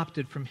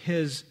adopted from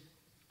his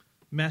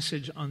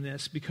message on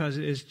this, because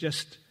it is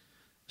just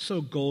so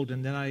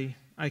golden that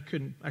I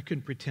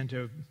couldn't pretend to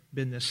have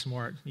been this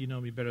smart. You know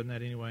me better than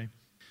that anyway.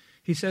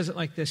 He says it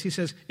like this. He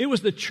says, "It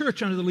was the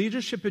church under the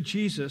leadership of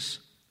Jesus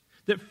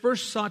that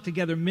first sought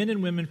together men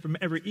and women from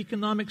every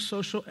economic,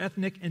 social,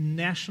 ethnic, and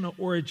national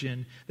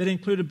origin that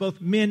included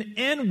both men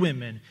and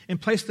women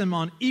and placed them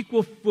on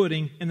equal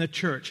footing in the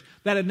church.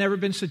 That had never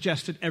been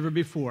suggested ever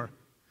before.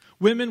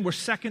 Women were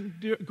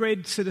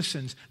second-grade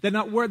citizens. They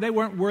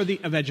weren't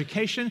worthy of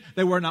education.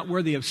 They were not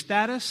worthy of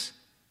status.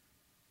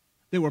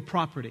 They were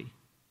property.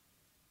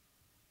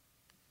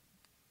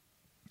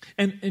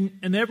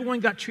 And everyone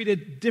got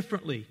treated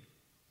differently.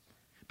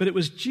 But it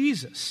was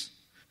Jesus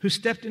who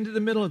stepped into the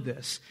middle of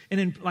this.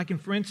 And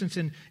for instance,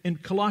 in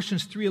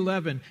Colossians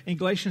 3:11 and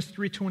Galatians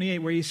 3:28,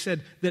 where he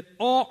said that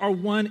all are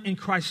one in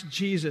Christ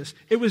Jesus.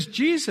 It was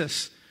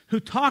Jesus who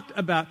talked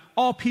about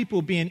all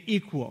people being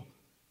equal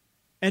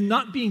and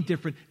not being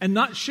different and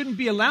shouldn't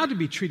be allowed to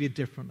be treated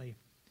differently.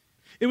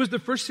 It was the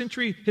first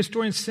century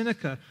historian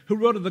Seneca who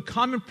wrote of the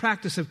common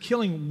practice of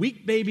killing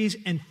weak babies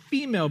and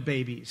female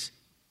babies,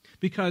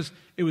 because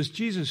it was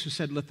Jesus who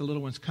said, "Let the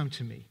little ones come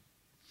to me."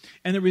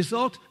 And the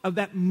result of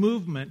that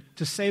movement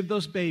to save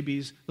those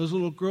babies, those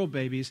little girl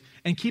babies,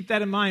 and keep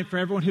that in mind for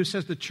everyone who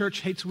says the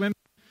church hates women,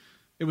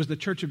 it was the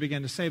church who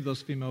began to save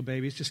those female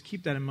babies. Just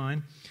keep that in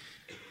mind.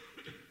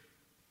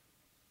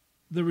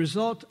 The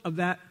result of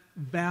that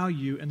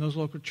value in those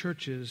local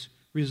churches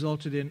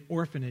resulted in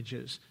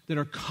orphanages that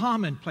are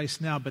commonplace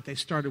now, but they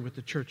started with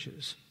the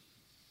churches.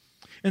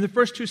 In the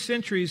first 2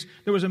 centuries,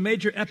 there was a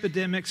major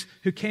epidemics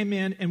who came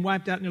in and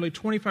wiped out nearly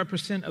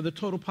 25% of the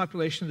total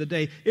population of the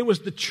day. It was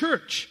the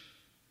church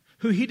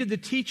who heeded the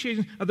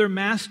teaching of their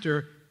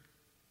master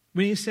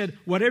when he said,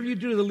 "Whatever you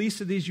do to the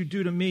least of these, you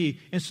do to me."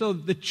 And so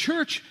the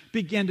church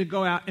began to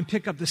go out and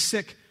pick up the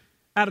sick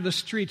out of the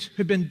streets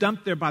who'd been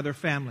dumped there by their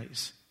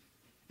families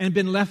and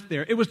been left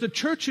there. It was the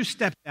church who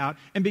stepped out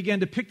and began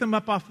to pick them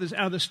up out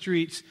of the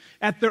streets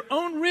at their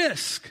own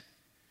risk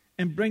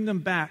and bring them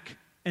back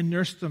and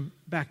nurse them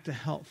back to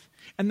health.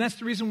 And that's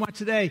the reason why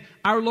today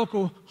our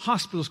local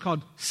hospital is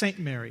called St.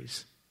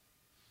 Mary's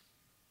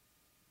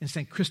and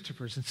St.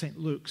 Christopher's and St.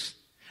 Luke's.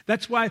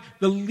 That's why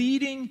the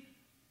leading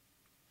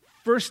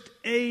first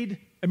aid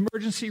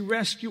emergency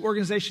rescue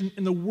organization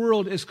in the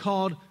world is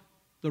called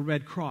the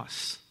Red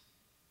Cross,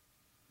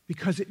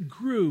 because it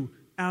grew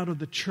out of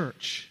the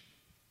church.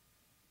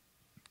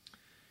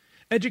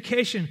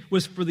 Education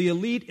was for the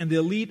elite and the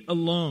elite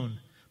alone.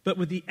 But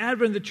with the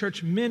advent of the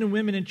church, men and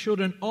women and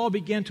children all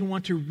began to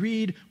want to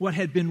read what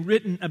had been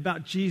written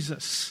about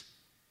Jesus.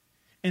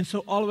 And so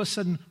all of a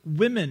sudden,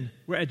 women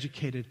were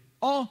educated.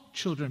 All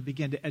children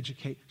began to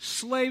educate.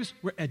 Slaves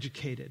were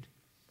educated.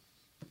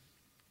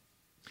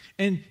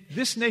 And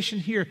this nation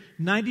here,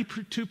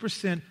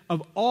 92%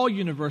 of all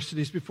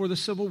universities before the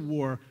Civil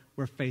War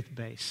were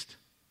faith-based.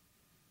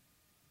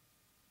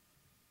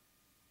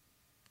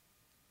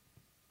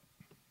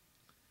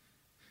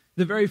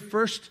 The very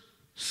first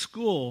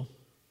school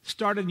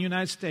started in the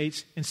United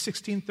States in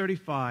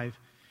 1635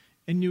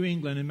 in New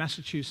England, in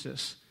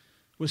Massachusetts,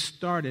 was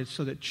started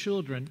so that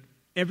children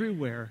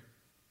everywhere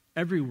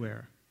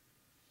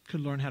could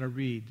learn how to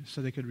read,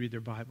 so they could read their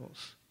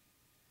Bibles.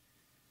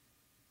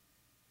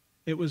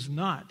 It was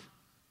not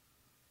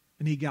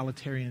an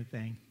egalitarian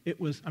thing. It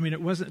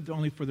wasn't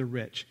only for the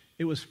rich.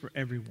 It was for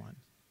everyone.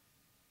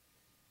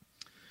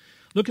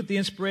 Look at the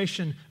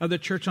inspiration of the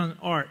church on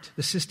art,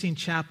 the Sistine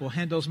Chapel,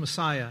 Handel's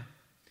Messiah.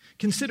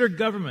 Consider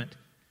government.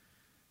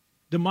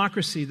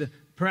 Democracy,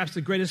 perhaps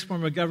the greatest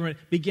form of government,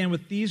 began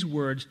with these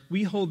words: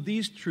 "We hold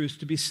these truths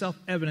to be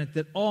self-evident,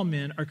 that all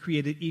men are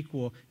created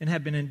equal and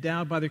have been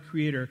endowed by the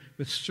Creator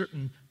with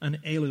certain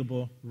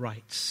unalienable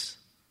rights."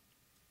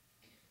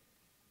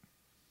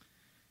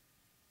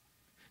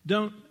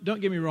 Don't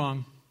get me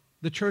wrong.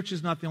 The church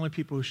is not the only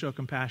people who show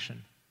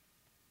compassion.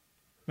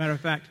 Matter of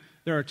fact,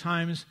 there are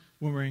times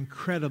when we're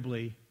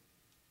incredibly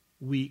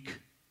weak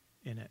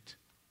in it.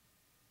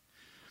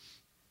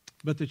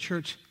 But the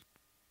church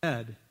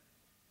led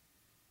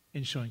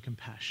in showing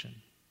compassion.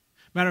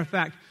 Matter of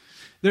fact,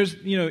 there's,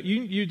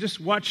 you just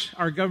watch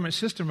our government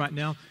system right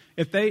now.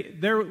 If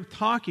they're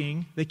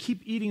talking, they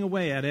keep eating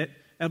away at it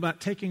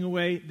about taking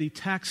away the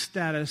tax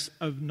status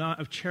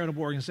of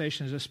charitable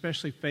organizations,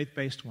 especially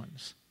faith-based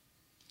ones,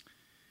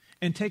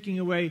 and taking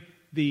away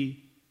the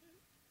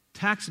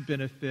tax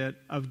benefit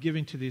of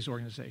giving to these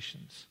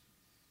organizations.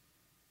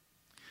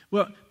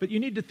 Well, but you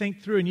need to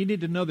think through, and you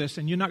need to know this,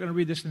 and you're not going to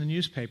read this in the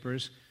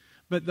newspapers,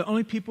 but the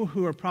only people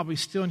who are probably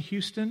still in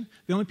Houston,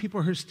 the only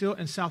people who are still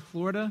in South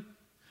Florida,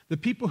 the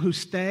people who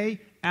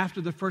stay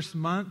after the first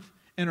month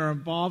and are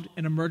involved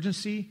in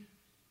emergency,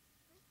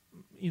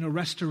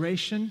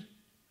 restoration,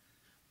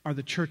 are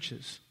the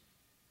churches.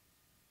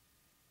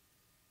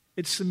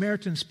 It's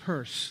Samaritan's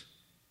Purse.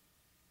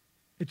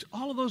 It's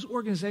all of those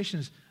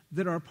organizations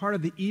that are a part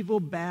of the evil,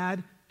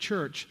 bad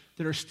church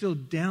that are still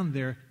down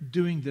there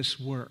doing this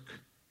work.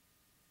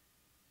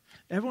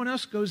 Everyone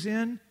else goes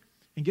in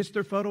and gets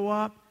their photo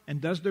op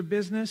and does their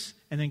business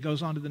and then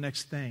goes on to the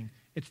next thing.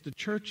 It's the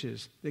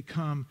churches that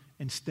come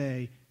and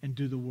stay and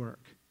do the work.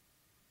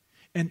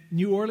 And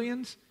New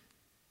Orleans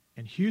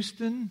and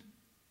Houston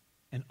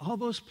and all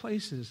those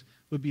places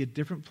would be a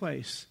different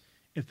place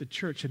if the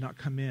church had not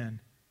come in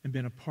and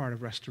been a part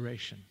of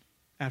restoration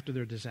after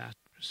their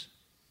disasters.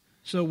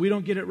 So we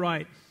don't get it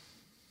right,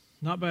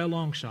 not by a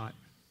long shot.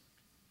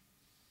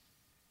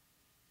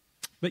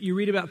 But you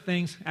read about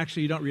things,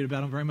 actually you don't read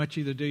about them very much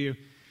either, do you?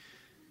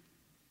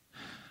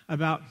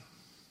 About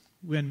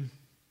when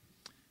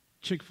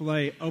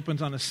Chick-fil-A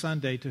opens on a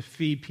Sunday to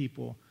feed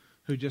people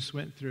who just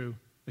went through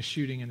a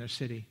shooting in their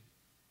city.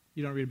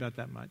 You don't read about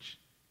that much,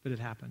 but it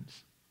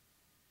happens.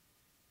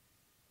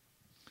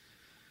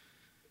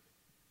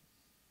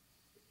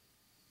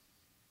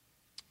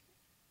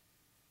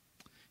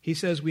 He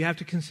says we have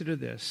to consider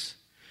this,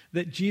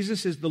 that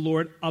Jesus is the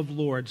Lord of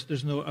lords.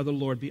 There's no other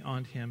Lord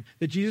beyond him.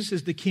 That Jesus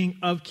is the King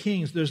of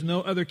kings. There's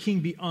no other king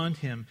beyond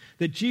him.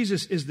 That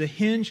Jesus is the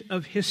hinge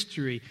of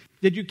history.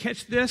 Did you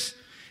catch this?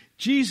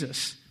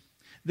 Jesus,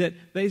 that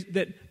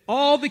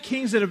all the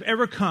kings that have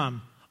ever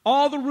come,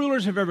 all the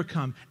rulers have ever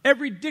come,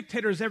 every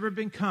dictator has ever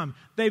been come,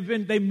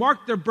 they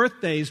marked their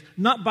birthdays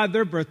not by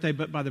their birthday,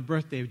 but by the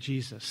birthday of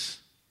Jesus.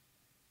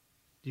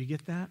 Do you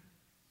get that?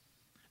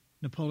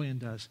 Napoleon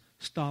does.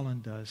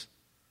 Stalin does.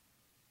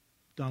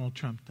 Donald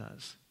Trump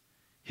does.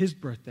 His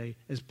birthday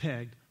is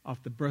pegged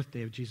off the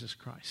birthday of Jesus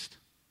Christ.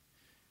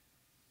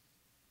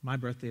 My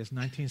birthday is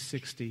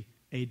 1960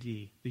 AD,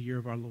 the year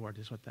of our Lord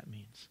is what that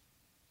means.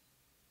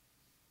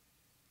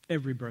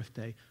 Every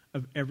birthday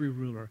of every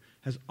ruler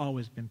has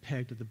always been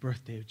pegged to the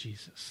birthday of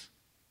Jesus.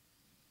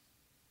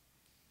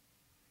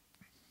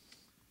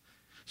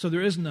 So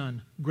there is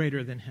none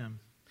greater than him.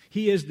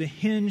 He is the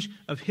hinge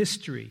of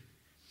history.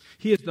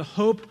 He is the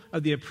hope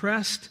of the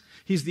oppressed.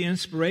 He's the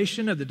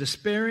inspiration of the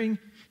despairing.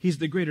 He's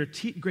the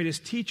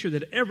greatest teacher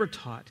that ever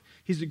taught.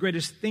 He's the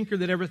greatest thinker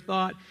that ever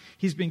thought.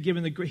 He gave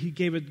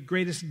the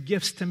greatest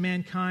gifts to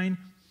mankind.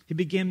 He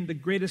began the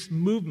greatest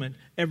movement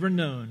ever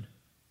known.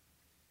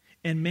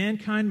 And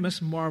mankind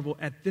must marvel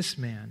at this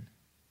man.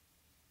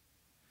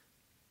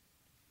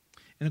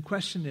 And the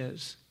question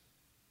is,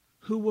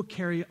 who will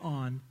carry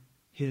on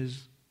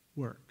his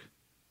work?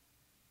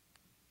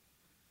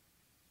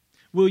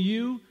 Will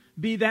you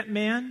be that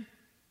man?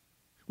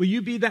 Will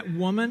you be that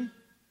woman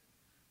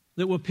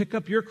that will pick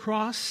up your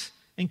cross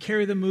and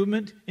carry the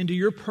movement into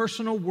your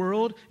personal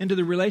world, into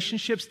the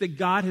relationships that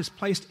God has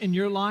placed in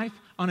your life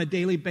on a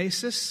daily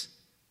basis?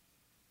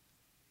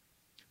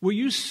 Will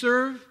you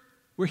serve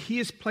where he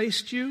has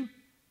placed you?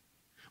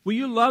 Will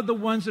you love the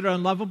ones that are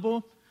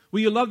unlovable? Will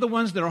you love the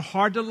ones that are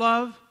hard to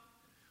love?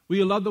 Will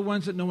you love the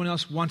ones that no one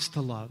else wants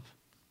to love?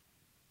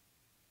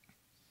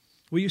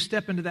 Will you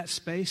step into that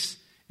space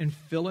and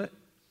fill it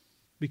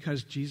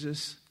because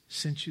Jesus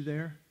sent you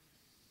there?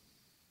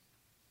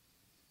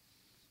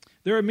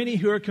 There are many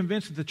who are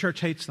convinced that the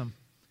church hates them.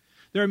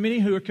 There are many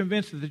who are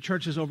convinced that the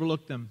church has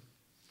overlooked them.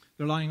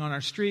 They're lying on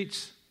our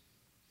streets.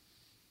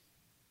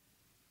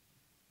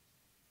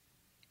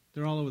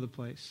 They're all over the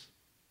place.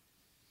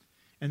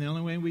 And the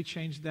only way we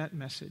change that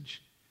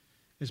message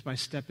is by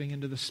stepping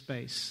into the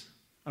space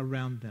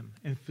around them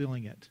and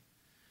filling it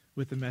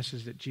with the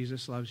message that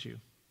Jesus loves you.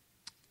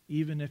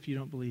 Even if you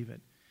don't believe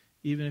it.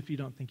 Even if you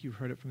don't think you've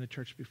heard it from the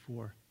church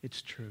before.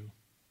 It's true.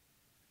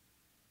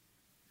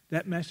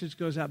 That message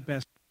goes out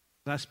best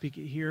because I speak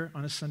it here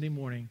on a Sunday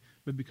morning,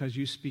 but because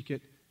you speak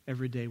it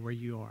every day where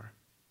you are.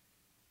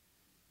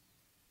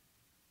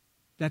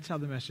 That's how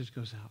the message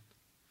goes out.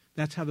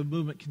 That's how the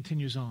movement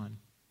continues on.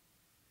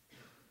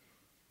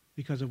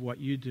 Because of what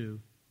you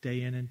do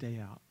day in and day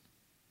out.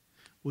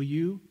 Will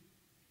you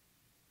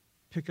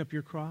pick up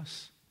your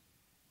cross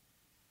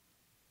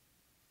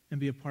and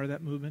be a part of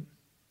that movement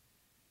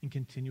and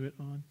continue it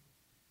on?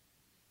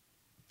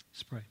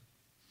 Let's pray.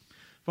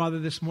 Father,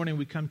 this morning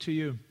we come to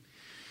you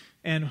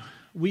and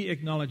we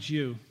acknowledge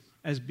you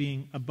as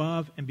being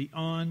above and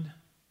beyond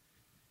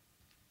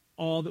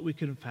all that we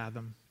could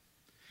fathom.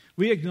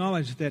 We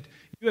acknowledge that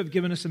you have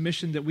given us a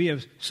mission that we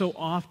have so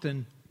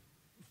often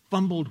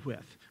fumbled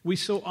with. We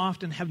so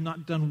often have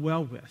not done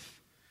well with.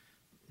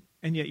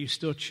 And yet you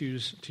still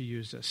choose to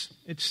use us.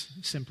 It's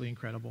simply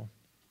incredible.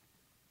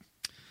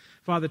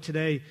 Father,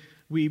 today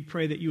we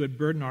pray that you would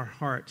burden our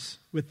hearts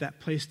with that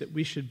place that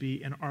we should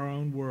be in our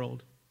own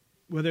world,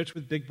 whether it's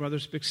with big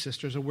brothers, big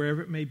sisters, or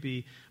wherever it may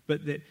be,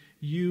 but that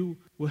you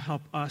will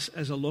help us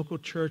as a local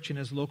church and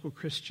as local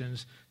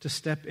Christians to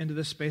step into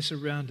the space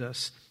around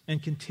us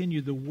and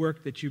continue the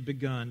work that you've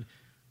begun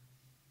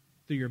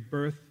through your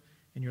birth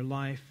and your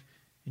life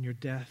and your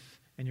death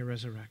and your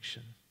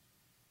resurrection.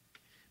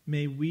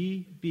 May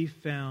we be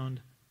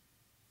found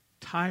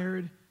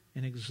tired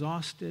and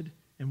exhausted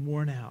and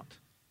worn out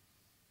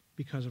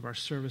because of our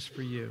service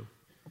for you.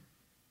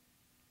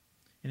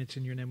 And it's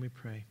in your name we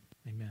pray.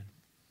 Amen.